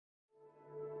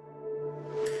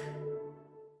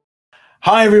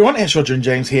Hi everyone, it's Roger and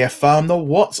James here from the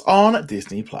What's on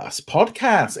Disney Plus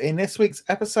podcast. In this week's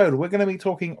episode, we're going to be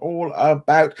talking all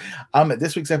about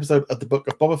this week's episode of the Book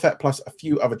of Boba Fett, plus a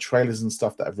few other trailers and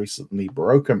stuff that have recently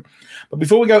broken. But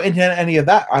before we go into any of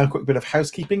that, a quick bit of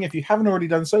housekeeping. If you haven't already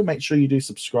done so, make sure you do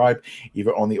subscribe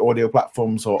either on the audio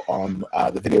platforms or on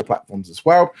the video platforms as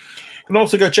well. You can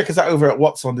also go check us out over at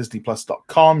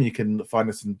whatsondisneyplus.com. You can find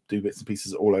us and do bits and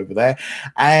pieces all over there.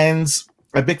 And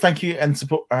a big thank you and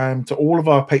support to all of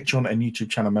our Patreon and YouTube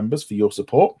channel members for your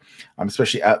support,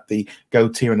 especially at the Go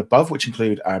tier and above, which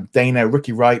include Dana,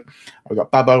 Ricky Wright, we've got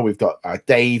Baba, we've got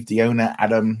Dave, Diona,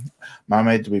 Adam,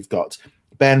 Mohamed, we've got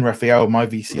Ben, Raphael, My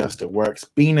VCR Still Works,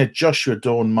 Bina, Joshua,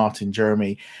 Dawn, Martin,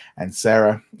 Jeremy, and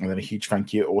Sarah. And then a huge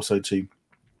thank you also to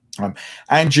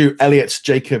Andrew, Elliot,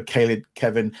 Jacob, Caleb,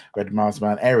 Kevin, Red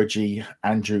Marsman, Era G,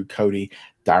 Andrew, Cody,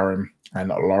 Darren, and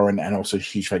Lauren. And also a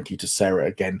huge thank you to Sarah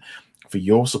again for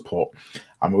your support.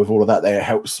 With all of that there, it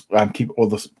helps keep all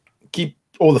the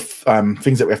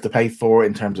things that we have to pay for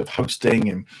in terms of hosting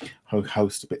and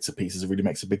host bits and pieces. It really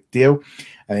makes a big deal,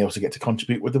 and they also get to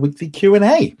contribute with the weekly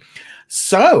Q&A.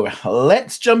 So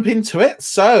let's jump into it.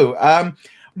 So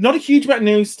not a huge amount of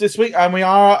news this week, and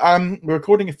we're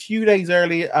recording a few days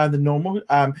earlier than normal,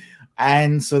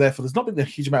 and so therefore there's not been a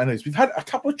huge amount of news. We've had a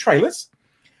couple of trailers.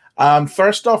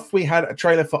 First off, we had a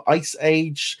trailer for Ice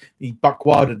Age, the Buck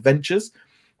Wild Adventures,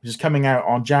 which is coming out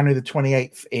on January the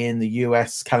 28th in the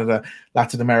US, Canada,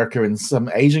 Latin America, and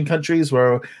some Asian countries,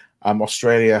 where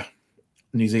Australia,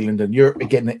 New Zealand, and Europe are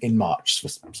getting it in March for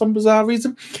some bizarre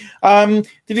reason. Did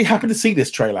you happen to see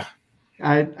this trailer?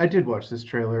 I did watch this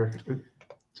trailer.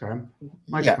 Sorry,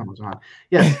 my microphone was on.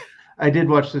 Yes, I did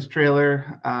watch this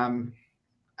trailer.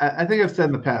 I think I've said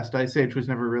in the past, Ice Age was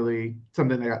never really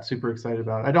something I got super excited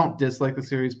about. I don't dislike the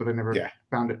series, but I never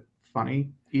found it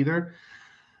funny either.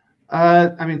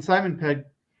 I mean, Simon Pegg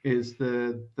is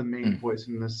the main voice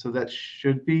in this, so that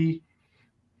should be,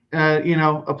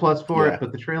 a plus for it.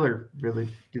 But the trailer really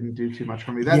didn't do too much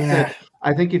for me. That said,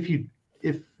 I think if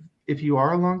you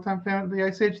are a longtime fan of the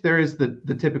Ice Age, there is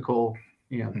the typical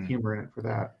humor in it for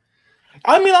that.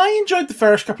 I mean, I enjoyed the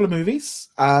first couple of movies.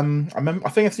 I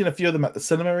think I've seen a few of them at the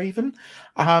cinema even.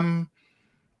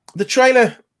 The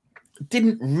trailer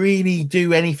didn't really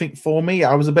do anything for me.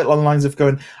 I was a bit along the lines of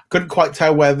couldn't quite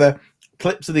tell where the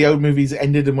clips of the old movies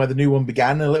ended and where the new one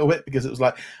began a little bit, because it was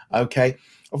like, okay.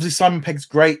 Obviously, Simon Pegg's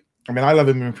great. I mean, I love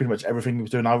him in pretty much everything he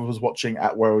was doing. I was watching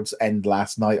At World's End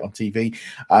last night on TV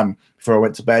before I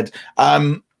went to bed.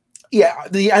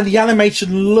 The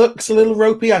animation looks a little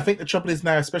ropey. I think the trouble is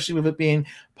now, especially with it being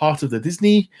part of the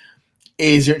Disney,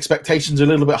 is your expectations are a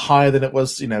little bit higher than it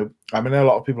was. I mean, a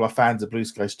lot of people are fans of Blue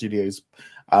Sky Studios,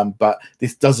 but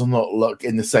this does not look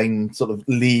in the same sort of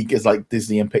league as like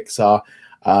Disney and Pixar.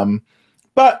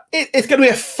 But it's going to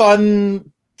be a fun,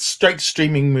 straight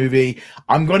streaming movie.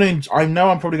 I know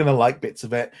I'm probably going to like bits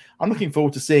of it. I'm looking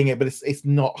forward to seeing it, but it's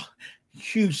not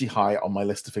hugely high on my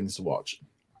list of things to watch.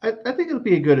 I think it'll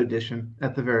be a good addition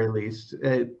at the very least.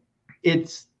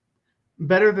 It's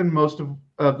better than most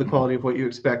of the quality of what you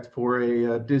expect for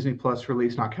a Disney Plus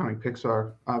release, not counting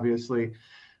Pixar, obviously.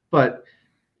 But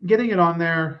getting it on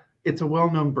there, it's a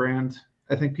well-known brand.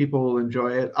 I think people will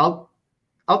enjoy it. I'll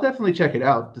definitely check it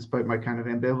out, despite my kind of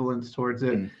ambivalence towards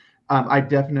it. I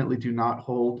definitely do not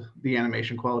hold the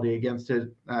animation quality against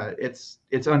it.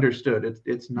 It's understood.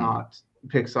 It's not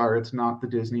Pixar. It's not the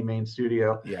Disney main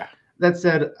studio. Yeah. That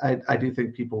said, I do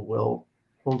think people will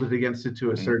hold it against it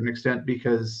to a certain extent,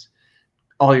 because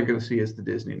all you're going to see is the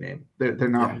Disney name. They're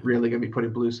not really going to be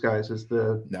putting Blue Skies as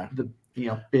the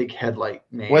big headlight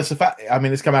name. Well, it's the fact. I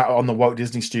mean, it's come out on the Walt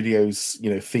Disney Studios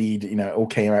feed. It all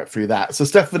came out through that. So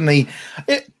it's definitely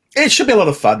it should be a lot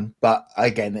of fun. But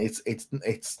again, it's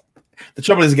the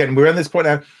trouble is, again, we're at this point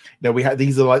now.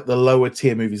 These are like the lower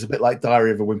tier movies, a bit like Diary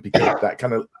of a Wimpy Kid, that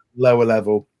kind of lower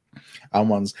level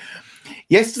ones.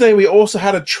 Yesterday, we also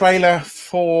had a trailer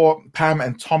for Pam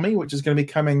and Tommy, which is going to be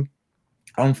coming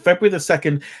on February the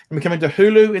 2nd. It'll be coming to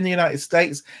Hulu in the United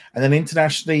States, and then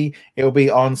internationally, it'll be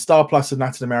on Star Plus in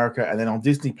Latin America, and then on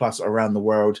Disney Plus around the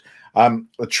world.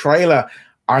 The trailer,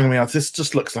 I'm going to be honest, this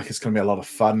just looks like it's going to be a lot of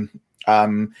fun.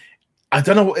 I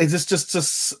don't know, is this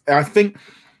just I think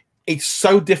it's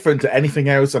so different to anything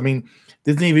else. I mean,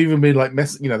 Disney have even been like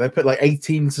they put like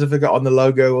 18 certificate on the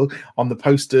logo, on the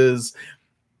posters.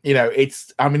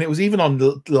 It was even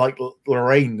on like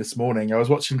Lorraine this morning. I was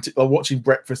watching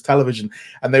breakfast television,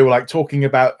 and they were like talking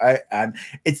about it, and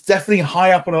it's definitely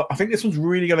high up on. I think this one's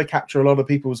really going to capture a lot of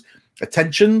people's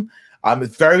attention.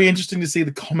 It's very interesting to see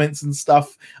the comments and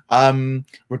stuff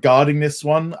regarding this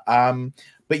one.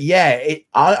 but yeah,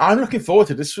 I'm looking forward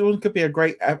to this. One could be a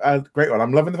great one.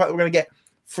 I'm loving the fact that we're going to get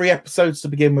 3 episodes to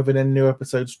begin with, and then new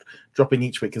episodes dropping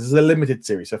each week, because it's a limited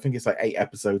series. So I think it's like 8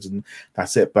 episodes, and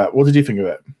that's it. But what did you think of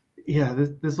it? Yeah,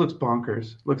 this looks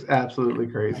bonkers. Looks absolutely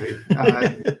crazy.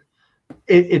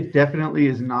 It definitely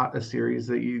is not a series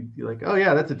that you're like, oh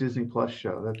yeah, that's a Disney Plus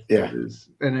show. That is,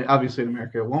 and obviously in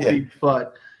America it won't be.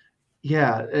 But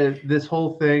yeah, this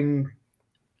whole thing,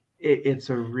 it's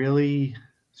a really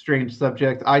strange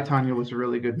subject. I, Tonya was a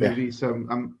really good movie, so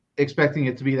I'm expecting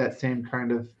it to be that same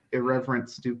kind of irreverent,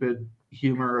 stupid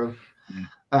humor of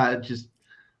just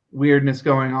weirdness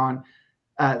going on.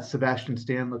 Sebastian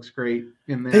Stan looks great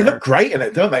in there. They look great in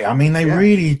it, don't they? I mean, they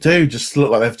really do just look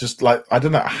like they've just like, I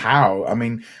don't know how. I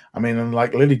mean, and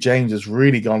like Lily James has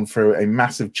really gone through a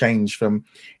massive change from,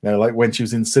 like when she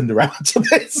was in Cinderella to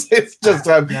this. It's just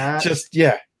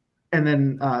And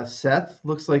then Seth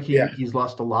looks like he's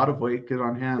lost a lot of weight. Good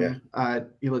on him.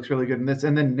 He looks really good in this.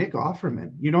 And then Nick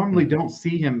Offerman. You normally don't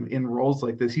see him in roles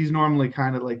like this. He's normally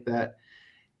kind of like that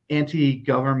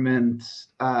anti-government,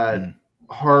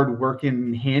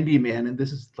 hard-working handyman, and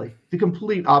this is like the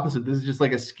complete opposite. This is just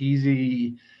like a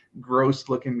skeezy,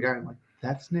 gross-looking guy. I'm like,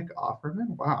 that's Nick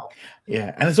Offerman? Wow.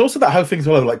 Yeah, and it's also that whole thing as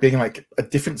well of like being like a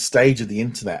different stage of the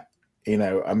internet.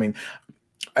 I mean,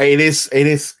 it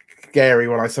is scary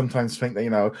when I sometimes think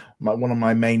that one of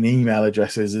my main email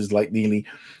addresses is like nearly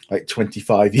like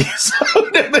 25 years old.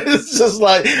 It's just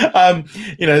like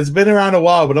it's been around a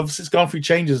while, but obviously it's gone through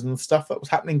changes, and the stuff that was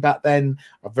happening back then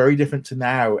are very different to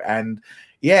now. And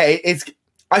it's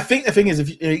I think the thing is,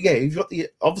 if you've got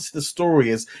obviously the story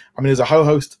is, there's a whole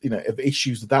host of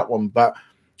issues with that one, but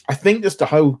I think just the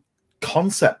whole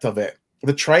concept of it,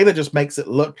 the trailer just makes it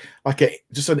look like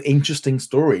just an interesting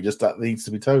story, just that needs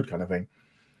to be told kind of thing.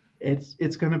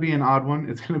 It's going to be an odd one.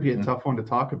 It's going to be a tough one to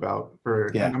talk about for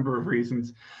a number of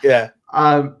reasons.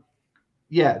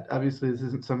 Obviously this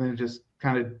isn't something to just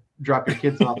kind of drop your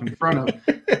kids off in front of,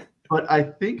 but I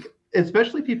think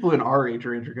especially people in our age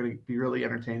range are going to be really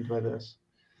entertained by this.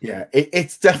 Yeah,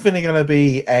 it's definitely going to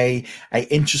be a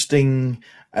interesting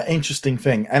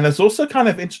thing, and it's also kind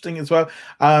of interesting as well.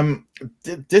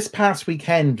 This past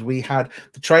weekend we had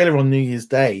the trailer on New Year's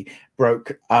Day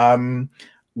broke,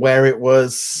 where it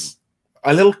was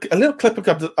a little clip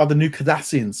of the new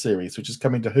Kardashian series, which is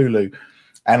coming to Hulu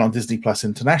and on Disney Plus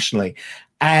internationally.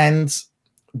 And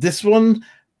this one,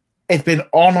 it's been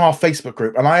on our Facebook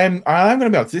group, and I'm going to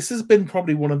be honest, this has been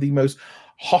probably one of the most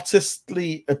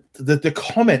hottestly the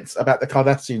comments about the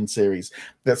Kardashian series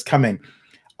that's coming.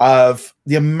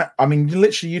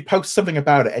 Literally, you post something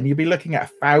about it and you'd be looking at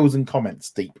 1,000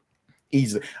 comments deep.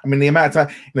 Easily. The amount of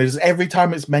time, just every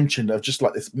time it's mentioned of just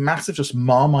like this massive just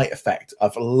Marmite effect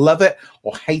of love it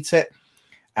or hate it.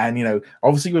 And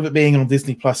obviously with it being on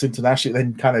Disney Plus internationally, it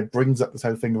then kind of brings up this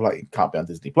whole thing of like, it can't be on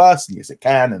Disney Plus, and yes it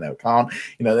can, and no it can't.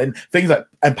 Then things like,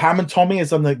 and Pam and Tommy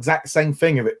has done the exact same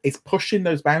thing of it. It's pushing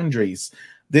those boundaries.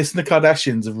 This and the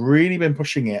Kardashians have really been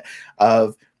pushing it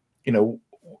of,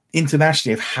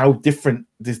 internationally, of how different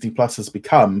Disney Plus has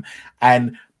become,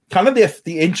 and kind of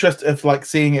the interest of like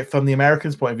seeing it from the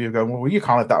Americans' point of view, going, well, you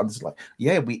can't have that. I'm just like,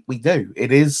 yeah, we do.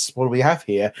 It is what we have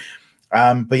here.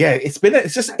 But yeah, it's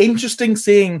just interesting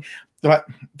seeing like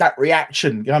that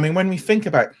reaction. When we think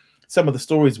about some of the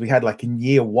stories we had like in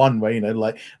year one, where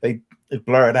like they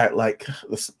blur it out like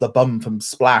the bum from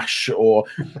Splash, or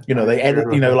they edit,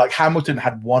 like Hamilton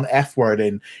had one F word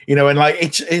in, and like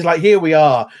it's like here we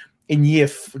are in year,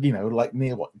 like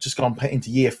near just gone into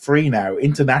year 3 now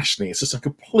internationally. It's just a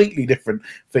completely different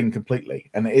thing completely,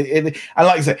 and and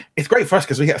like I said, it's great for us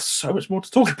because we get so much more to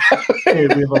talk about. We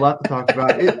have a lot to talk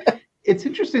about. It's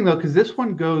interesting though, because this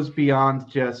one goes beyond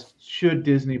just should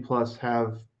Disney Plus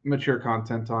have mature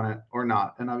content on it or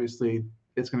not, and obviously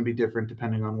it's going to be different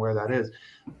depending on where that is.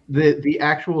 The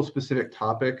actual specific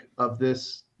topic of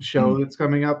this show that's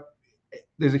coming up,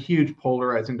 there's a huge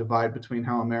polarizing divide between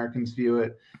how Americans view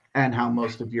it and how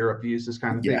most of Europe views this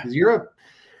kind of thing. Because Europe,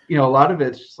 a lot of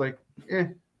it's just like,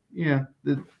 they're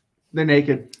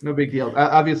naked, no big deal.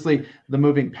 Obviously, the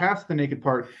moving past the naked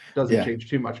part doesn't change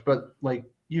too much, but like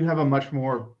you have a much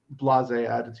more blasé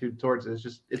attitude towards it.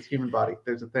 It's human body.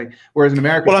 There's a thing. Whereas in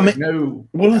America,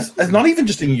 it's not even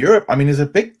just in Europe. There's a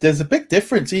big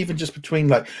difference even just between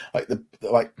like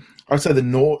I'd say the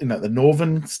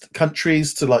northern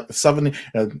countries to like the southern.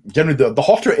 Generally the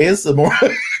hotter it is, the more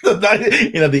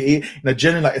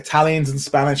generally like Italians and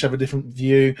Spanish have a different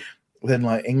view than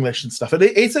like English and stuff.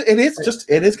 It is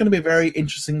going to be a very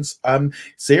interesting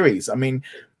series.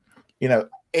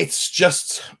 It's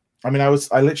just. I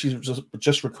literally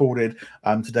just recorded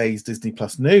today's Disney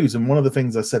Plus news, and one of the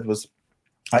things I said was,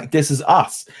 Like This Is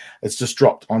Us, it's just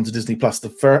dropped onto Disney Plus. The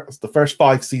first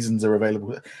 5 seasons are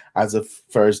available as of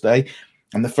Thursday,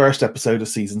 and the first episode of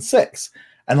season 6.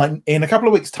 And like in a couple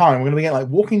of weeks' time, we're going to get like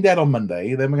Walking Dead on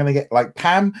Monday. Then we're going to get like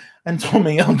Pam and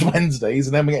Tommy on Wednesdays,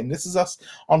 and then we're getting This Is Us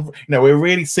on. We're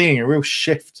really seeing a real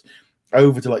shift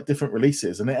over to like different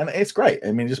releases, and it's great.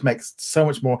 I mean, it just makes so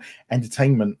much more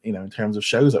entertainment, in terms of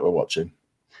shows that we're watching.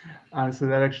 Honestly,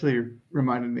 that actually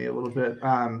reminded me a little bit.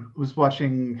 Was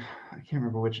watching, I can't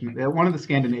remember which one of the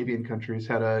Scandinavian countries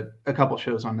had a couple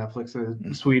shows on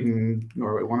Netflix. Sweden,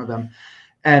 Norway, one of them.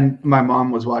 And my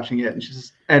mom was watching it,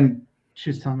 and she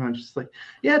was telling me, I'm just like,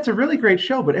 yeah, it's a really great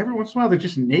show, but every once in a while they're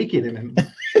just naked in it.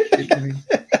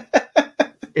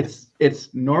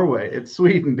 It's Norway, it's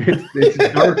Sweden,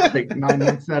 it's dark like 9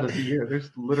 months out of the year.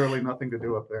 There's literally nothing to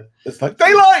do up there. It's like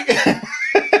daylight.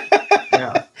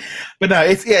 Yeah. But no,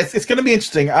 it's going to be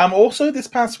interesting. Also, this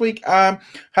past week, had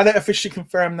it officially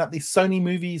confirmed that the Sony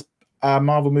movies,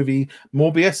 Marvel movie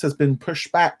Morbius, has been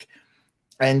pushed back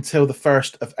until the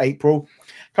 1st of April.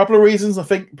 A couple of reasons. I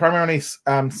think primarily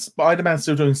Spider-Man's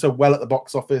still doing so well at the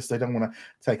box office, they don't want to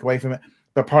take away from it.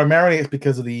 But primarily it's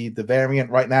because of the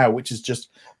variant right now, which is just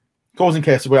causing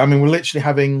chaos. I mean, we're literally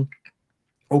having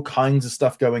all kinds of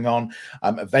stuff going on.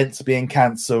 Events are being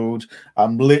cancelled.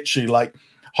 Literally, like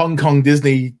Hong Kong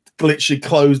Disney literally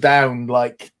closed down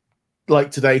like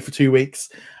today for 2 weeks.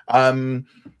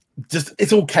 Just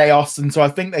it's all chaos, and so I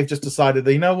think they've just decided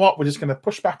that, you know what, we're just going to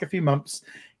push back a few months.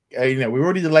 We've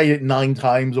already delayed it 9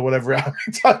 times or whatever how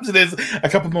many times it is. A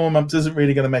couple more months isn't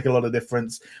really going to make a lot of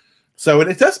difference. So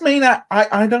it does mean that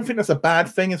I don't think that's a bad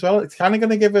thing as well. It's kind of going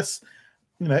to give us,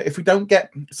 if we don't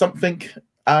get something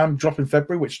drop in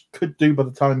February, which could do by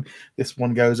the time this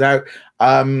one goes out,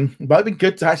 but it'd be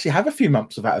good to actually have a few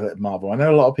months without it at Marvel. I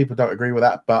know a lot of people don't agree with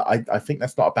that, but I think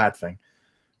that's not a bad thing.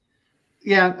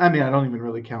 Yeah, I mean, I don't even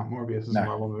really count Morbius as a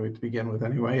Marvel movie to begin with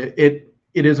anyway.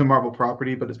 It is a Marvel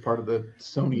property, but it's part of the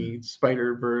Sony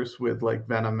Spider-Verse with like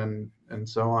Venom and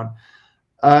so on.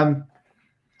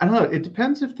 I don't know. It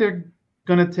depends if they're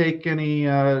going to take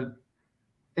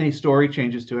any story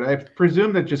changes to it. I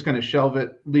presume they're just going to shelve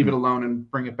it, leave it alone, and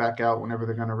bring it back out whenever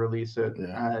they're going to release it.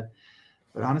 Yeah.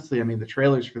 But honestly, I mean, the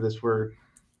trailers for this were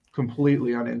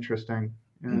completely uninteresting.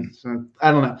 So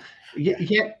I don't know. You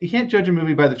can't judge a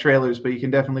movie by the trailers, but you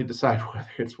can definitely decide whether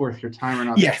it's worth your time or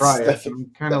not to try it. I'm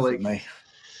kind of like,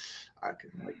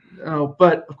 no.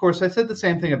 But of course, I said the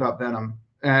same thing about Venom,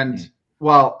 and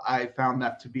while I found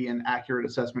that to be an accurate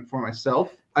assessment for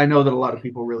myself, I know that a lot of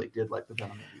people really did like the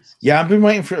Venom movies. Yeah, I've been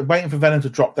waiting for Venom to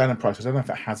drop down in price. I don't know if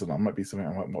it has or not. It might be something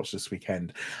I might watch this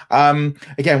weekend.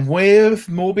 Again, with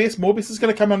Morbius is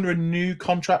going to come under a new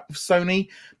contract with Sony.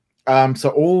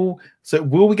 So it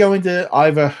will be going to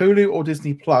either Hulu or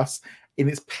Disney Plus in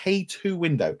its pay 2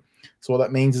 window. So what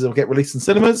that means is it'll get released in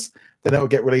cinemas, then it will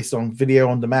get released on video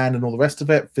on demand and all the rest of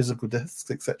it, physical discs,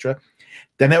 etc.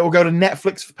 Then it will go to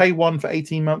Netflix for pay 1 for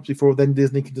 18 months before then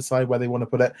Disney can decide where they want to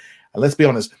put it. And let's be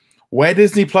honest, where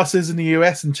Disney Plus is in the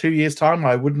US in 2 years' time,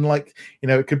 I wouldn't like,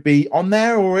 it could be on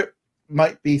there or it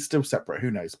might be still separate.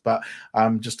 Who knows? But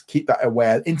just keep that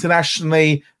aware.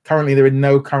 Internationally, currently there are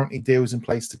no deals in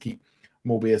place to keep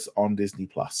Morbius on Disney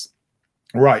Plus.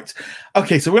 Right.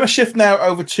 Okay, so we're going to shift now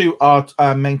over to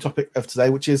our main topic of today,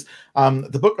 which is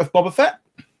the Book of Boba Fett.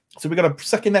 So we got a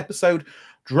second episode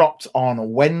dropped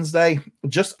on Wednesday,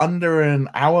 just under an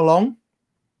hour long.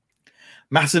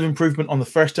 Massive improvement on the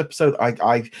first episode.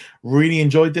 I really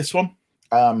enjoyed this one.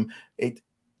 It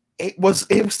was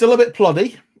still a bit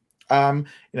ploddy. The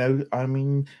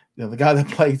guy that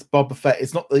plays Boba Fett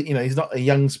is not, he's not a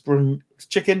young sprung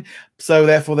chicken, so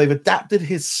therefore they've adapted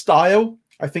his style,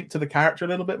 I think, to the character a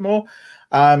little bit more.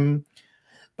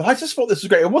 But I just thought this was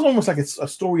great. It was almost like a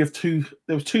story of two.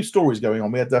 There was 2 stories going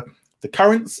on. We had the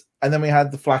currents, and then we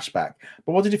had the flashback.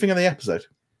 But what did you think of the episode?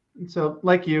 So,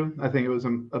 like you, I think it was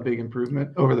a big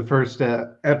improvement over the first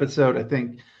episode. I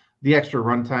think the extra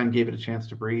runtime gave it a chance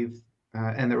to breathe,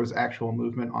 and there was actual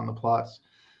movement on the plots.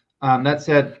 That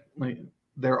said,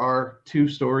 there are 2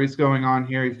 stories going on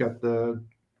here. You've got the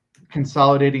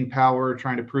consolidating power,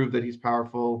 trying to prove that he's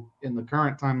powerful in the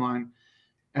current timeline,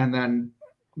 and then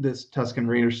this Tusken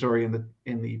Raider story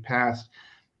in the past.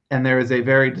 And there is a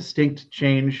very distinct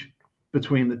change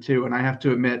between the 2. And I have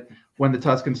to admit, when the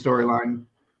Tusken storyline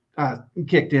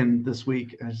kicked in this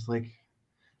week, I was like,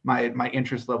 my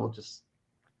interest level just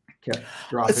kept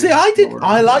dropping. See,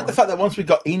 I like the fact that once we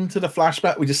got into the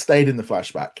flashback, we just stayed in the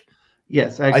flashback.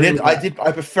 Yes,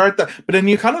 I preferred that. But then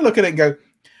you kind of look at it and go,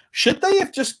 should they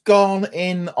have just gone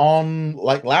in on,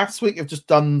 like last week, have just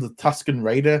done the Tusken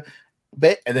Raider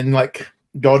bit and then like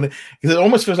gone, because it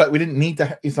almost feels like we didn't need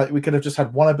to. It's like we could have just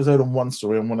had one episode on one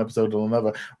story and one episode on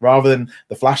another, rather than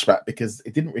the flashback, because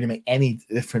it didn't really make any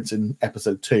difference in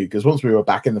episode 2. Because once we were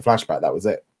back in the flashback, that was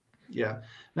it. Yeah.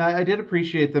 Now, I did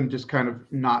appreciate them just kind of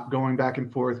not going back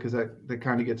and forth, because that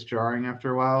kind of gets jarring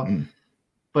after a while.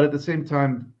 But at the same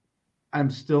time, I'm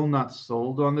still not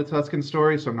sold on the Tusken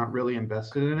story, so I'm not really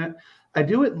invested in it. I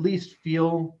do at least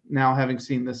feel now, having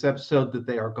seen this episode, that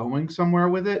they are going somewhere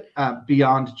with it,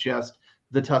 beyond just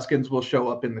the Tuskens will show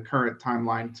up in the current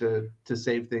timeline to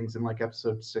save things in like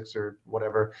episode 6 or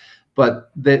whatever.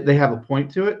 But they have a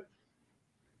point to it.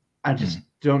 I just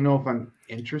don't know if I'm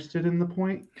interested in the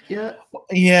point yet.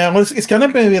 Yeah, well, it's going to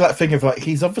be that thing of like,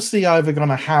 he's obviously either going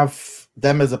to have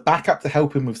them as a backup to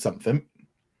help him with something,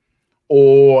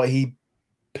 or he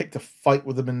picked a fight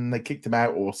with them and they kicked him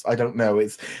out, or I don't know.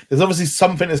 There's obviously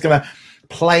something that's going to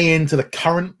play into the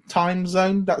current time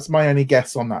zone. That's my only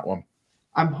guess on that one.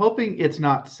 I'm hoping it's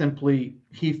not simply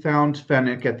he found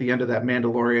Fennec at the end of that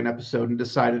Mandalorian episode and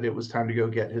decided it was time to go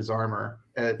get his armor.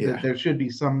 There should be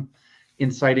some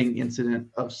inciting incident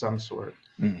of some sort.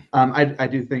 I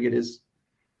do think it is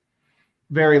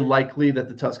very likely that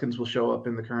the Tuskens will show up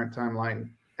in the current timeline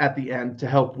at the end to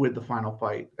help with the final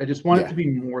fight. I just want it to be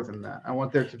more than that. I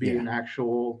want there to be an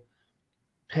actual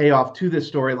payoff to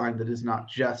this storyline that is not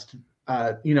just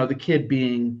the kid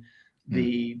being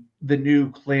the new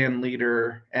clan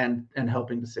leader and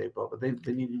helping to save Boba.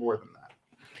 They need more than that.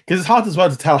 Because it's hard as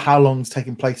well to tell how long's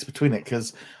taking place between it.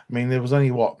 Because I mean, there was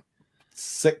only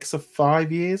 6 or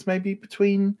 5 years maybe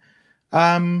between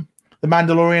the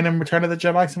Mandalorian and Return of the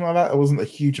Jedi, something like that. It wasn't a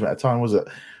huge amount of time, was it?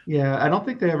 Yeah, I don't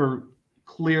think they ever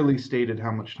clearly stated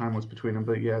how much time was between them,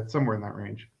 but yeah, it's somewhere in that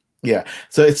range. Yeah,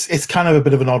 so it's kind of a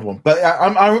bit of an odd one, but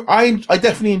I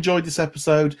definitely enjoyed this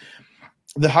episode.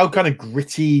 The how kind of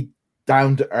gritty,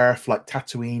 down to earth, like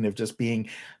Tatooine, of just being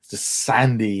just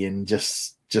sandy and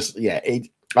just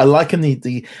I like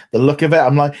the look of it.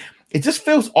 I'm like, it just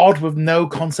feels odd with no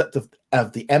concept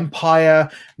of the Empire,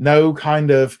 no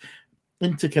kind of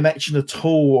interconnection at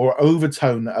all or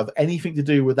overtone of anything to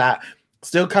do with that.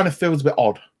 Still kind of feels a bit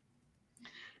odd.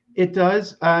 It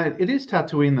does. It is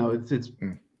Tatooine, though. It's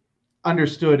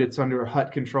understood it's under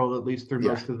Hutt control, at least through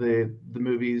most of the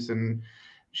movies. And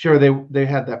sure, they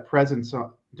had that presence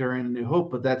during A New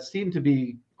Hope, but that seemed to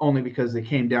be only because they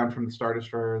came down from the Star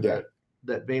Destroyer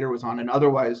that Vader was on. And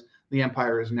otherwise, the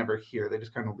Empire is never here. They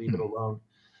just kind of leave it alone,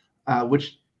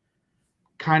 which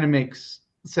kind of makes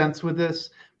sense with this.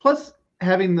 Plus,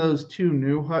 having those 2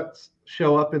 new Hutts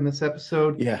show up in this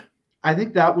episode. Yeah. I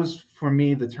think that was, for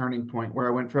me, the turning point where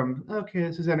I went from, okay,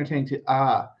 this is entertaining,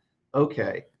 to,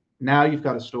 okay, now you've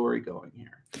got a story going here.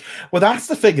 Well, that's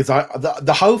the thing, is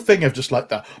the whole thing of just like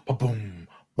the ba-boom,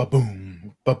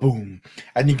 ba-boom, ba-boom.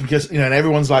 And you can just, and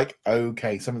everyone's like,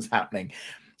 okay, something's happening.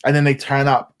 And then they turn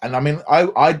up. And I mean, I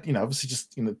obviously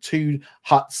just, 2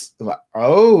 Hutts, like,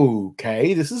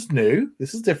 okay, this is new.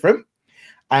 This is different.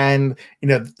 And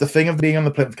the thing of being on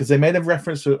the plinth, because they made a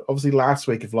reference to obviously last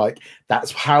week of like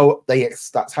that's how they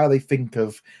think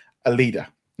of a leader.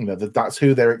 That's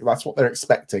what they're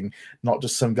expecting, not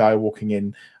just some guy walking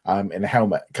in a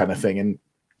helmet kind of thing. And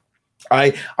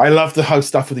I love the whole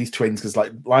stuff with these twins, because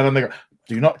like line on there,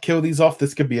 do not kill these off.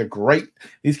 These could be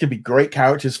great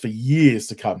characters for years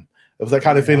to come. It was that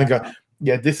kind of feeling.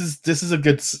 This is a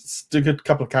good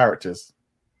couple of characters.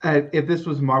 If this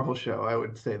was a Marvel show, I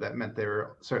would say that meant they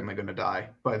were certainly going to die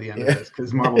by the end of this,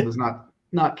 because Marvel does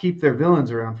not keep their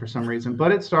villains around for some reason.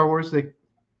 But at Star Wars,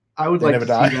 I would like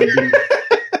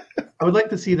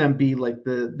to see them be like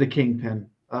the kingpin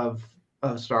of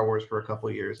Star Wars for a couple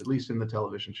of years, at least in the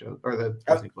television show or the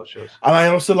Disney Plus shows. And I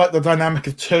also like the dynamic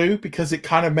of 2, because it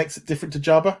kind of makes it different to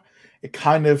Jabba. It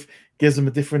kind of gives them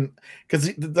a different, because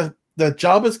the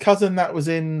Jabba's cousin that was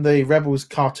in the Rebels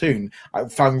cartoon I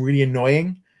found really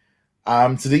annoying.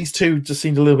 So these 2 just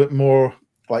seemed a little bit more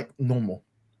like normal.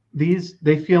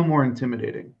 They feel more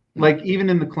intimidating. Like even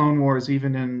in the Clone Wars,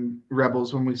 even in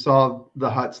Rebels, when we saw the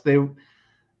Hutts,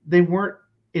 they weren't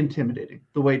intimidating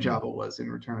the way Jabba was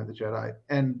in Return of the Jedi.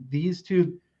 And these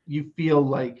 2, you feel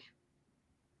like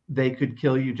they could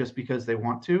kill you just because they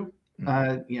want to.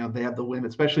 They have the whim,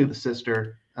 especially the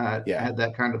sister. Had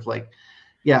that kind of like,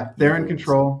 they're in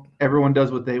control. Everyone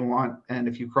does what they want, and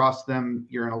if you cross them,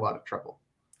 you're in a lot of trouble.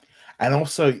 And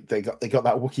also, they got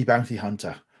that Wookiee bounty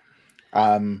hunter.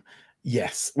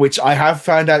 Yes, which I have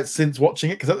found out since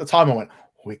watching it, because at the time I went,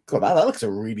 oh, God, that looks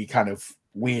a really kind of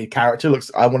weird character.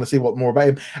 I want to see what more about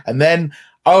him. And then,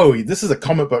 this is a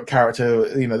comic book character.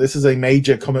 This is a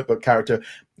major comic book character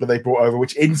that they brought over,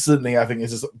 which instantly I think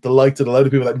is just delighted a load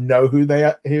of people that know who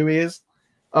he is.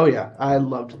 Oh yeah, I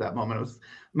loved that moment. It was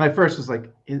my first was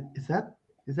like, is that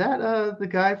the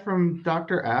guy from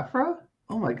Dr. Aphra?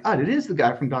 Oh my God, it is the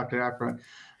guy from Dr. Aphra.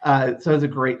 So it's a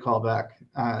great callback,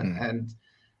 and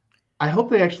I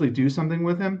hope they actually do something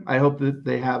with him. I hope that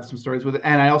they have some stories with it,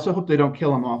 and I also hope they don't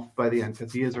kill him off by the end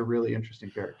because he is a really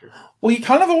interesting character. Well, you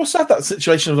kind of also have that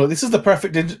situation of like, this is the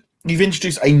perfect. You've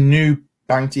introduced a new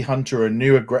bounty hunter, a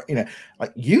new,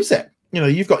 like use it.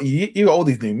 You've got you got all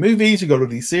these new movies, you've got all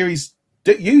these series.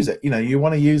 Use it. You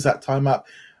want to use that time up.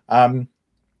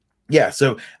 Yeah.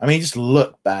 So I mean, he just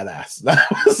looked badass. That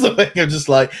was the thing. I'm just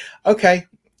like, okay.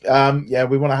 Yeah,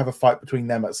 we want to have a fight between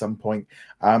them at some point.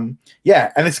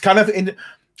 Yeah, and it's kind of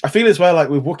I feel as well like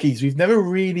with Wookiees, we've never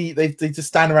really they just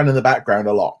stand around in the background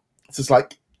a lot. It's just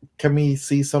like, can we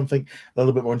see something a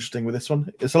little bit more interesting with this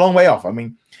one? It's a long way off. I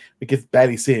mean, we could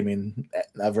barely see him in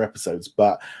other episodes,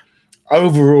 but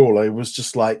overall, it was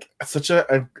just like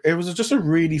it was just a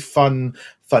really fun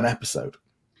episode.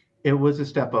 It was a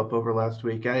step up over last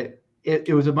week.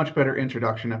 It was a much better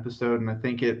introduction episode, and I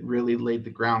think it really laid the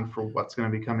ground for what's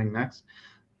going to be coming next.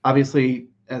 Obviously,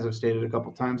 as I've stated a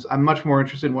couple times, I'm much more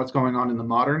interested in what's going on in the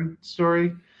modern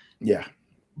story. Yeah.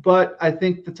 But I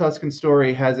think the Tusken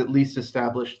story has at least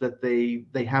established that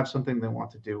they have something they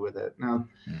want to do with it. Now,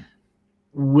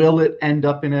 will it end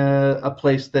up in a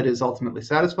place that is ultimately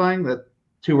satisfying? That's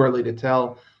too early to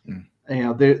tell.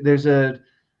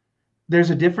 There's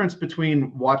a difference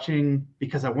between watching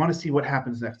because I want to see what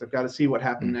happens next. I've got to see what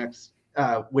happened next,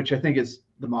 which I think is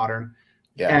the modern,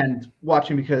 and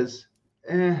watching because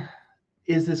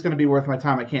is this going to be worth my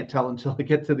time? I can't tell until I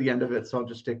get to the end of it, so I'll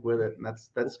just stick with it. And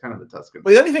that's kind of the Tusken.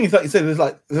 Well, the only thing is, like you said, it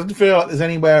doesn't feel like there's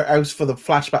anywhere else for the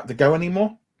flashback to go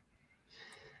anymore.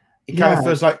 It kind of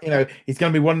feels like he's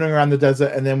going to be wandering around the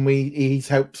desert, and then he's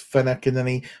helped Fennec, and then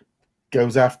he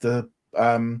goes after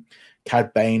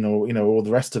Cad Bane or all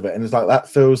the rest of it, and it's like that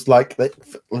feels like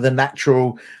the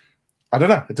natural. I don't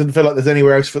know. It doesn't feel like there's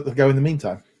anywhere else for it to go in the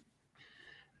meantime.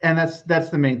 And that's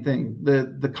the main thing.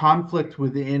 The conflict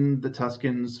within the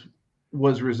Tuskens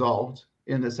was resolved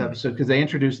in this episode because they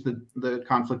introduced the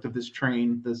conflict of this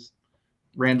train, this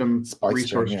random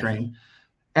resource train,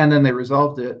 and then they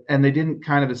resolved it. And they didn't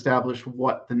kind of establish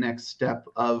what the next step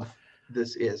of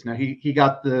this is. Now he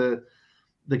got the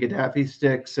Gaddafi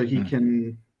stick, so he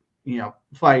can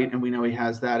fight, and we know he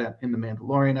has that in the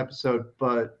Mandalorian episode.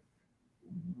 But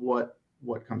what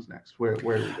comes next? Where do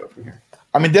we go from here?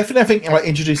 I mean, definitely, I think like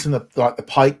introducing the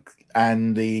Pike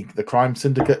and the crime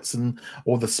syndicates and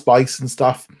all the spice and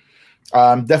stuff,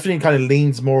 definitely kind of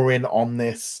leans more in on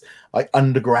this like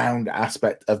underground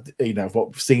aspect of of what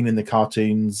we've seen in the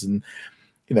cartoons, and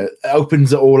it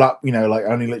opens it all up. Like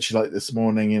only literally like this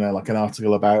morning, like an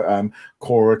article about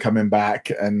Korra coming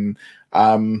back, and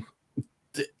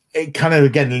it kind of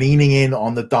again leaning in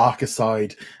on the darker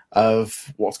side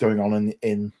of what's going on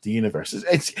in the universe.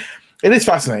 It is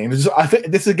fascinating. I think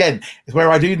this again is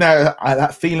where I do now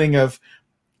that feeling of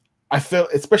I feel,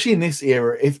 especially in this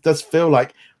era, it does feel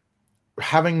like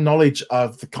having knowledge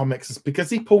of the comics is because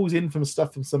he pulls in from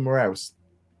stuff from somewhere else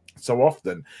so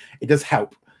often. It does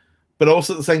help, but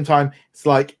also at the same time, it's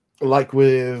like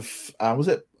with was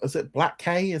it Black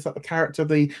K? Is that the character,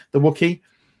 the Wookiee?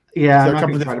 Yeah, I'm not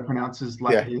going to try to pronounce his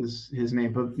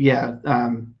name, but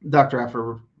Dr.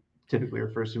 Aphra typically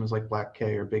refers to him as like Black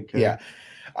K or Big K. Yeah,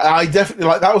 I definitely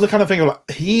like that was the kind of thing of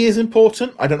like he is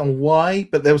important. I don't know why,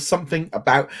 but there was something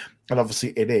about, and obviously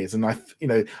it is, and like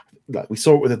we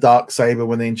saw it with the Darksaber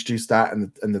when they introduced that,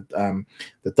 and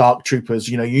the Dark Troopers.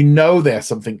 There's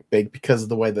something big because of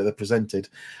the way that they're presented,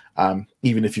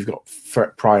 even if you've got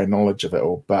prior knowledge of it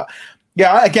all. But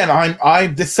yeah, again,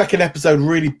 I'm this second episode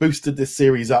really boosted this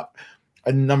series up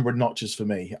a number of notches for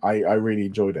me. I really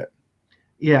enjoyed it.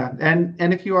 Yeah, and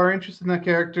if you are interested in that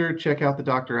character, check out the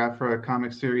Dr. Aphra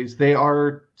comic series. They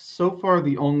are so far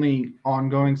the only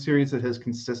ongoing series that has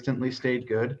consistently stayed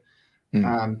good.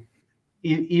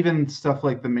 Even stuff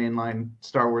like the mainline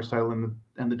Star Wars title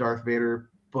and the Darth Vader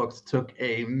books took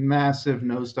a massive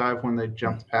nosedive when they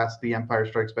jumped past the Empire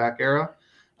Strikes Back era.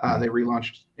 They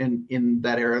relaunched in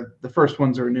that era. The first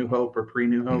ones are A New Hope or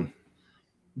Pre-New Hope.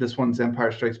 This one's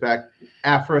Empire Strikes Back.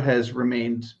 Aphra has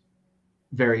remained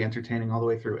very entertaining all the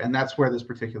way through, and that's where this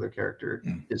particular character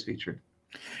is featured.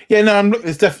 Yeah, no,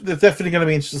 it's definitely going to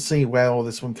be interesting to see where all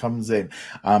this one comes in.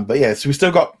 But yeah, so we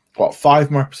still got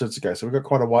 5 more episodes to go, so we've got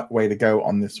quite a way to go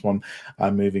on this one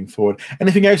moving forward.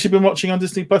 Anything else you've been watching on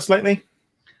Disney Plus lately?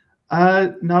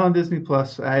 Not on Disney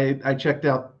Plus. I checked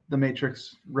out The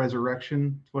Matrix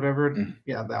Resurrection, whatever.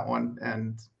 Yeah, that one,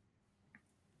 and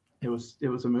it was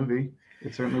a movie.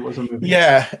 It certainly was a movie.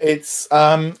 Yeah, it's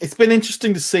been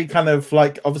interesting to see kind of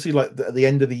like obviously like at the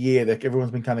end of the year, like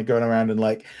everyone's been kind of going around and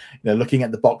like looking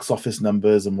at the box office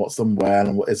numbers and what's done well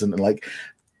and what isn't, and like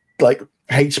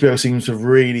HBO seems to have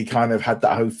really kind of had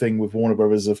that whole thing with Warner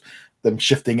Brothers of them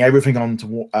shifting everything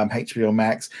onto HBO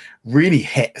Max, really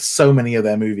hit so many of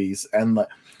their movies. And like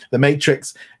The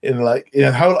Matrix,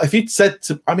 if you'd said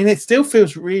to, I mean, it still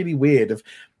feels really weird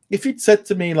if you'd said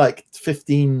to me like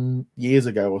 15 years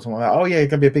ago or something like that, oh yeah,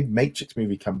 it's gonna be a big Matrix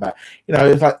movie come back.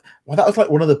 It's like, well, that was like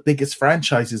one of the biggest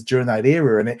franchises during that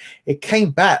era, and it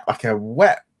came back like a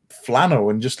wet flannel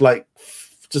and just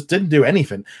didn't do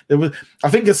anything. I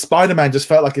think as Spider-Man just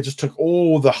felt like it just took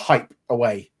all the hype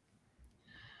away.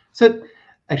 So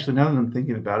actually, now that I'm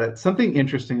thinking about it, something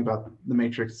interesting about the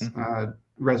Matrix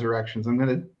Resurrections, I'm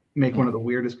going to make one of the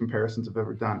weirdest comparisons I've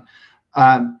ever done.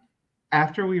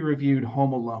 After we reviewed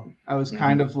Home Alone, I was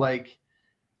kind of like,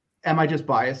 am I just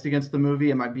biased against the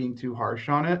movie? Am I being too harsh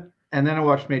on it? And then I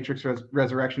watched Matrix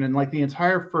Resurrection, and like the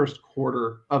entire first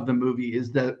quarter of the movie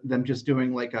is them just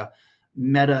doing like a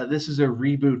meta, this is a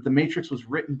reboot. The Matrix was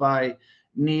written by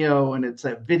Neo, and it's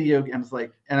a video game.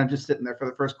 And I'm just sitting there for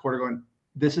the first quarter going,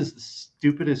 this is the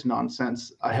stupidest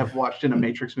nonsense I have watched in a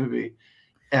Matrix movie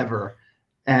ever.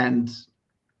 And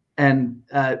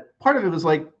part of it was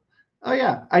like, oh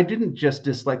yeah, I didn't just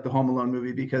dislike the Home Alone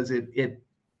movie because it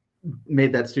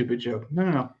made that stupid joke.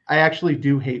 No. I actually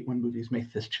do hate when movies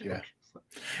make this joke. Yeah.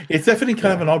 It's definitely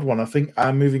kind of an odd one. I think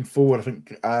moving forward,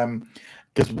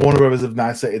 because Warner Brothers have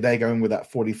now said they're going with that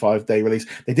 45-day release.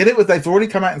 They've already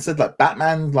come out and said like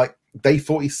Batman, like day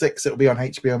 46, it'll be on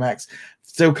HBO Max.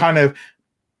 Still kind of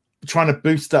trying to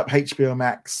boost up HBO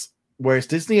Max, whereas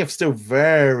Disney have still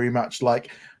very much like,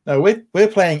 no, we're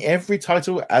playing every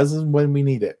title as and when we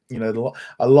need it.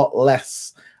 A lot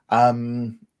less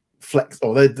flex.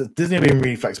 Or Disney are being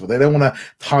really flexible. They don't want to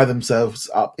tie themselves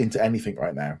up into anything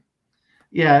right now.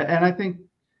 Yeah, and I think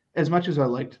as much as I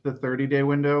liked the 30-day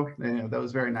window, that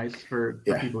was very nice for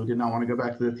people who did not want to go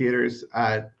back to the theaters.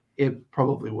 It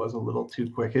probably was a little too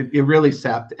quick. It really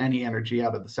sapped any energy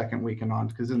out of the second week and on,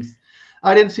 because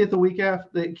I didn't see it the week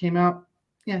after it came out.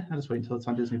 Yeah, I'll just wait until it's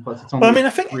on Disney Plus. It's only I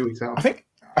think 3 weeks out.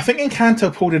 I think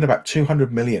Encanto pulled in about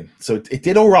 200 million, so it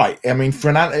did all right. I mean,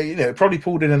 for it probably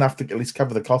pulled in enough to at least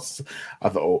cover the costs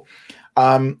of it all.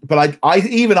 But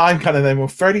I'm kind of well,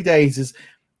 30 days is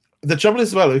the trouble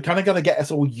as well. We kind of got to get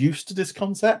us all used to this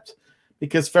concept,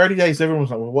 because 30 days,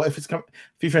 everyone's like, well, what if it's coming?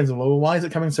 A few friends are like, well, why is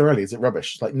it coming so early? Is it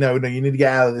rubbish? It's like, no, you need to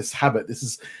get out of this habit. This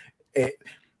is it.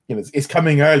 It's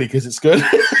coming early because it's good.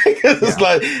 It's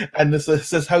like, and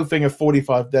this whole thing of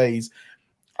 45 days.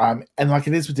 And like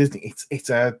it is with Disney, it's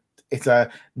a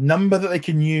number that they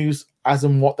can use as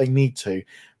and what they need to,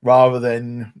 rather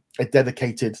than a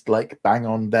dedicated like bang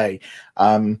on day.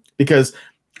 Because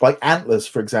like Antlers,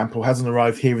 for example, hasn't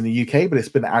arrived here in the UK, but it's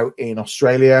been out in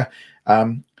Australia.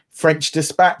 French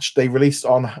Dispatch, they released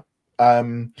on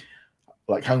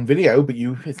like home video, but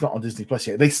it's not on Disney Plus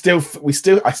yet. I still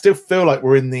feel like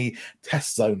we're in the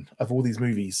test zone of all these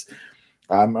movies.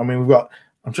 I mean,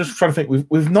 I'm just trying to think.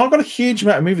 We've not got a huge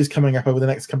amount of movies coming up over the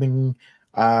next coming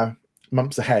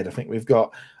months ahead. I think we've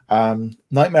got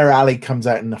Nightmare Alley comes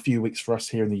out in a few weeks for us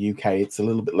here in the UK. It's a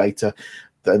little bit later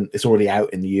than it's already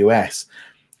out in the US.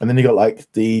 And then you got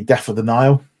like the Death of the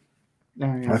Nile. Oh,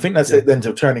 yeah. And I think that's it. Then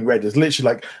till Turning Red. There's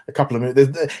literally like a couple of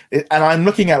movies. And I'm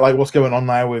looking at like what's going on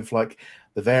now with like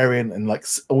the Variant, and like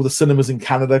all the cinemas in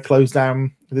Canada closed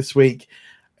down this week.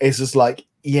 It's just like,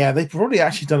 yeah, they've probably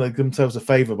actually done themselves a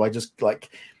favor by just like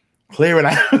clearing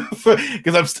out,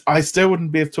 because I still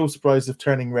wouldn't be at all surprised if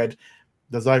Turning Red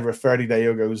does either a 30-day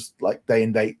or goes like day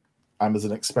and date as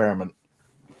an experiment.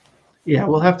 Yeah,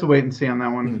 we'll have to wait and see on that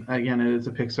one. Again, it is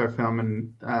a Pixar film,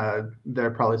 and there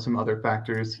are probably some other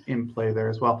factors in play there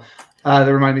as well. That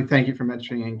reminded me, thank you for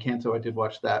mentioning Encanto. I did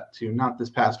watch that too, not this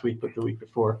past week, but the week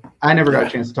before. I never got a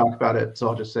chance to talk about it, so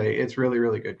I'll just say it's really,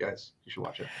 really good, guys. You should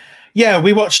watch it. Yeah,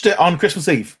 we watched it on Christmas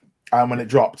Eve when it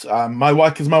dropped. My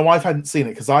wife hadn't seen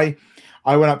it, because I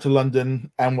went up to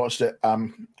London and watched it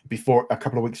before, a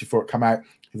couple of weeks before it came out,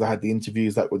 because I had the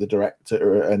interviews with the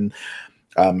director and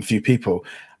a few people.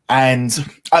 And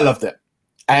I loved it,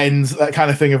 and that kind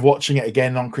of thing of watching it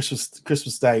again on Christmas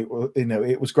Day,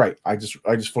 it was great. I just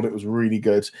thought it was really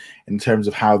good in terms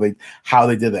of how they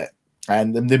did it,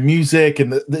 and the music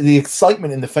and the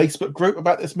excitement in the Facebook group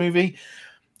about this movie.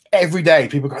 Every day,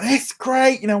 people go, "It's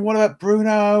great." What about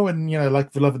Bruno? And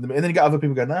like for loving them, and then you got other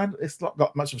people going, "No, it's not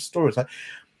got much of a story." It's like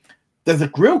there's a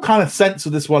real kind of sense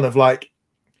of this one of like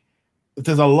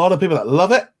there's a lot of people that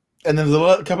love it, and there's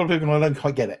a couple of people who don't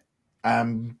quite get it.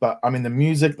 But I mean, the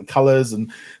music, the colors,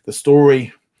 and the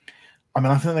story, I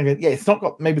mean, I think it's not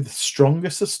got maybe the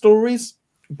strongest of stories,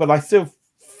 but I still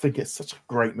think it's such a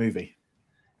great movie.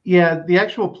 Yeah, the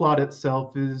actual plot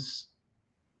itself is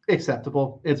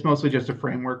acceptable. It's mostly just a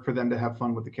framework for them to have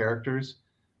fun with the characters,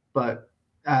 but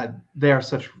they are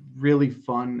such really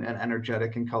fun and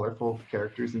energetic and colorful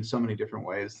characters in so many different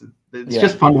ways. It's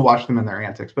just fun to watch them in their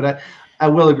antics. But I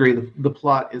will agree, the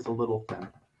plot is a little thin.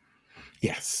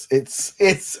 Yes,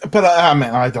 but I mean,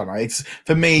 I don't know. It's,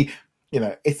 for me,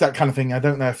 it's that kind of thing. I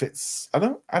don't know if it's, I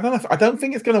don't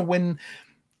think it's going to win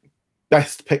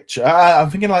Best Picture. I'm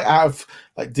thinking like out of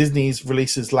like Disney's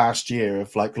releases last year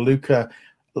of like Luca,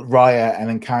 Raya,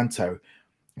 and Encanto.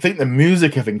 I think the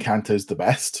music of Encanto is the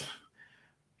best.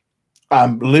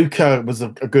 Luca was a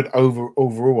good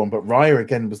overall one, but Raya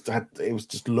again was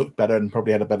just looked better and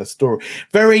probably had a better story.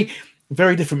 Very,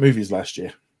 very different movies last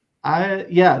year. And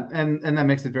that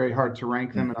makes it very hard to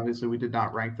rank them. And obviously, we did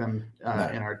not rank them in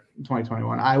our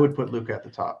 2021. I would put Luca at the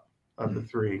top of the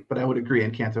three, but I would agree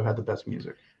Encanto had the best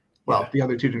music. Well, the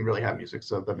other two didn't really have music,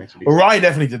 so that makes it easy. Well, Raya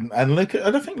definitely didn't, and Luca,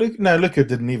 I don't think Luca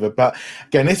didn't either. But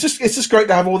again, it's just great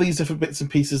to have all these different bits and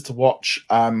pieces to watch.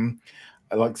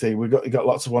 Like I say, we got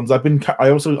lots of ones. I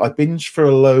binged for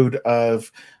a load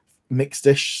of Mixed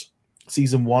Dish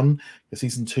season 1. The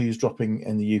season 2 is dropping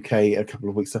in the UK in a couple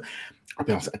of weeks. So I'll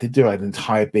be honest, I did do an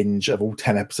entire binge of all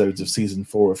 10 episodes of season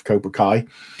 4 of Cobra Kai.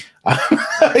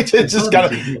 I just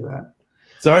kind of.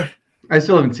 Sorry. I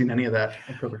still haven't seen any of that.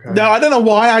 No, I don't know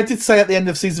why. I did say at the end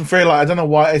of season 3, like I don't know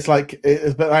why it's like,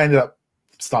 but I ended up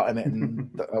starting it, and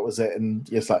that was it. And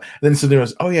yes, like then suddenly I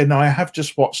was, oh yeah, no, I have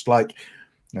just watched like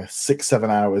 6-7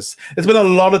 hours. There's been a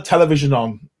lot of television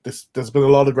on. There's been a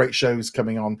lot of great shows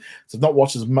coming on. So I've not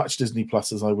watched as much Disney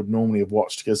Plus as I would normally have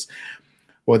watched because,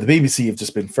 well, the BBC have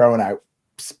just been throwing out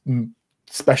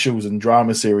specials and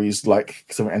drama series like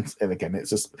some, and again,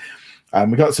 it's just.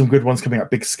 We got some good ones coming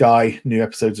up. Big Sky, new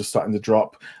episodes are starting to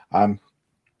drop. I'm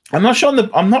not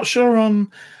sure on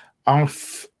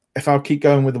if I'll keep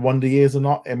going with the Wonder Years or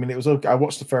not. I mean, I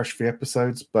watched the first 3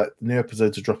 episodes, but new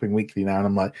episodes are dropping weekly now, and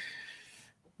I'm like,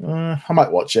 I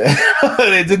might watch it.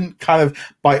 It didn't kind of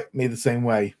bite me the same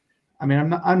way. I mean,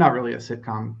 I'm not really a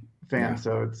sitcom fan,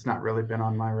 so it's not really been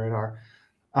on my radar.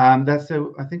 I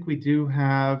think we do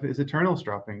have Eternals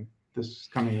dropping this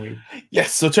coming week.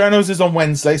 Yes, so Eternals is on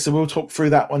Wednesday, so we'll talk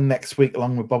through that one next week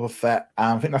along with Boba Fett.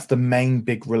 I think that's the main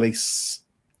big release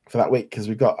for that week because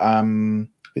we've got I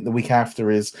think the week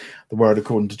after is The World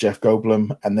According to Jeff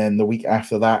Goldblum, and then the week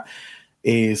after that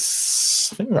is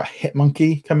I think we've got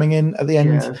Hitmonkey coming in at the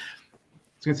end. Yeah, I was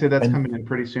gonna say that's coming in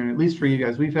pretty soon, at least for you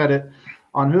guys. We've had it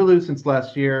on Hulu since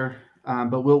last year.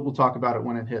 But we'll talk about it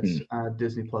when it hits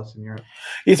Disney Plus in Europe.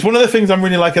 It's one of the things I'm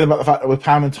really liking about the fact that with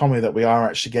Pam and Tommy that we are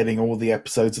actually getting all the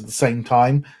episodes at the same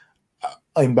time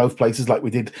in both places, like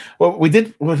we did. Well,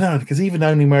 no, because even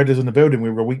Only Murders in the Building, we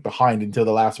were a week behind until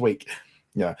the last week.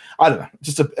 Yeah, I don't know,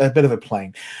 just a bit of a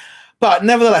plane. But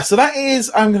nevertheless, so that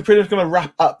is, I'm pretty much going to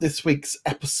wrap up this week's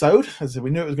episode. As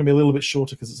we knew it was going to be a little bit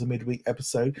shorter because it's a midweek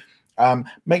episode.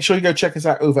 Make sure you go check us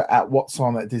out over at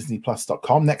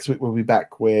whatsonatdisneyplus.com. Next week we'll be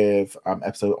back with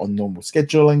episode on normal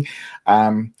scheduling.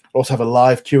 We'll also have a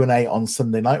live Q&A on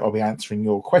Sunday night where I'll be answering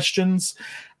your questions.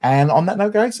 And on that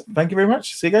note, guys, thank you very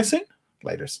much. See you guys soon.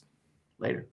 Later.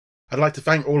 I'd like to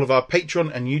thank all of our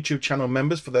Patreon and YouTube channel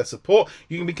members for their support.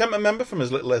 You can become a member from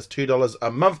as little as $2 a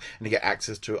month and you get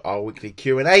access to our weekly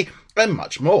Q&A and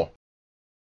much more.